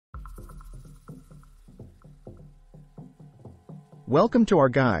Welcome to our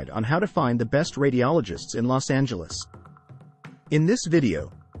guide on how to find the best radiologists in Los Angeles. In this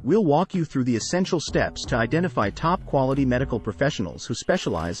video, we'll walk you through the essential steps to identify top-quality medical professionals who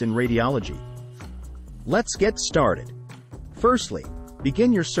specialize in radiology. Let's get started. Firstly,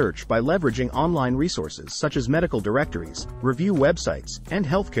 begin your search by leveraging online resources such as medical directories, review websites, and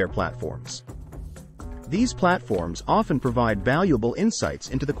healthcare platforms. These platforms often provide valuable insights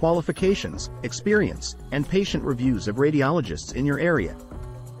into the qualifications, experience, and patient reviews of radiologists in your area.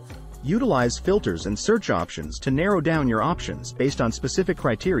 Utilize filters and search options to narrow down your options based on specific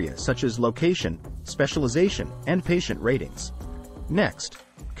criteria such as location, specialization, and patient ratings. Next,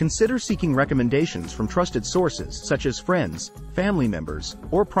 consider seeking recommendations from trusted sources such as friends, family members,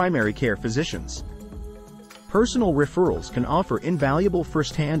 or primary care physicians. Personal referrals can offer invaluable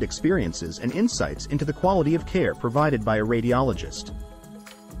first-hand experiences and insights into the quality of care provided by a radiologist.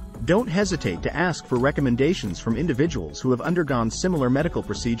 Don't hesitate to ask for recommendations from individuals who have undergone similar medical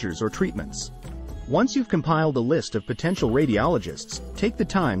procedures or treatments. Once you've compiled a list of potential radiologists, take the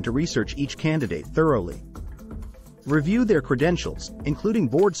time to research each candidate thoroughly. Review their credentials, including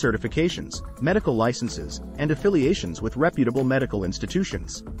board certifications, medical licenses, and affiliations with reputable medical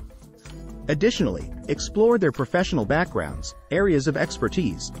institutions. Additionally, explore their professional backgrounds, areas of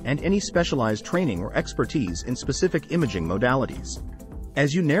expertise, and any specialized training or expertise in specific imaging modalities.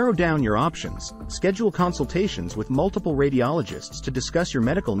 As you narrow down your options, schedule consultations with multiple radiologists to discuss your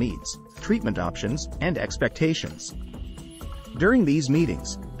medical needs, treatment options, and expectations. During these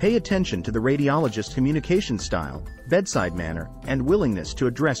meetings, pay attention to the radiologist's communication style, bedside manner, and willingness to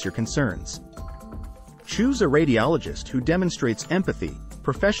address your concerns. Choose a radiologist who demonstrates empathy,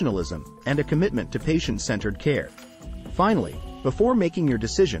 professionalism, and a commitment to patient-centered care. Finally, before making your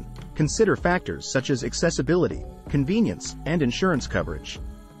decision, consider factors such as accessibility, convenience, and insurance coverage.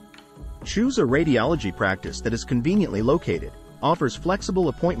 Choose a radiology practice that is conveniently located, offers flexible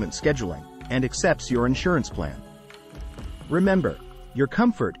appointment scheduling, and accepts your insurance plan. Remember, your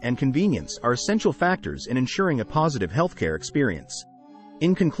comfort and convenience are essential factors in ensuring a positive healthcare experience.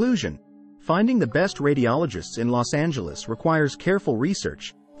 In conclusion, finding the best radiologists in Los Angeles requires careful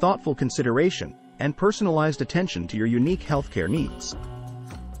research, thoughtful consideration, and personalized attention to your unique healthcare needs.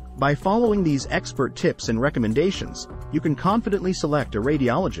 By following these expert tips and recommendations, you can confidently select a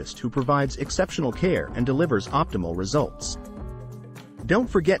radiologist who provides exceptional care and delivers optimal results. Don't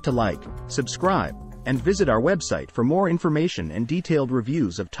forget to like, subscribe, and visit our website for more information and detailed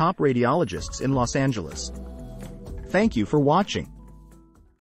reviews of top radiologists in Los Angeles. Thank you for watching.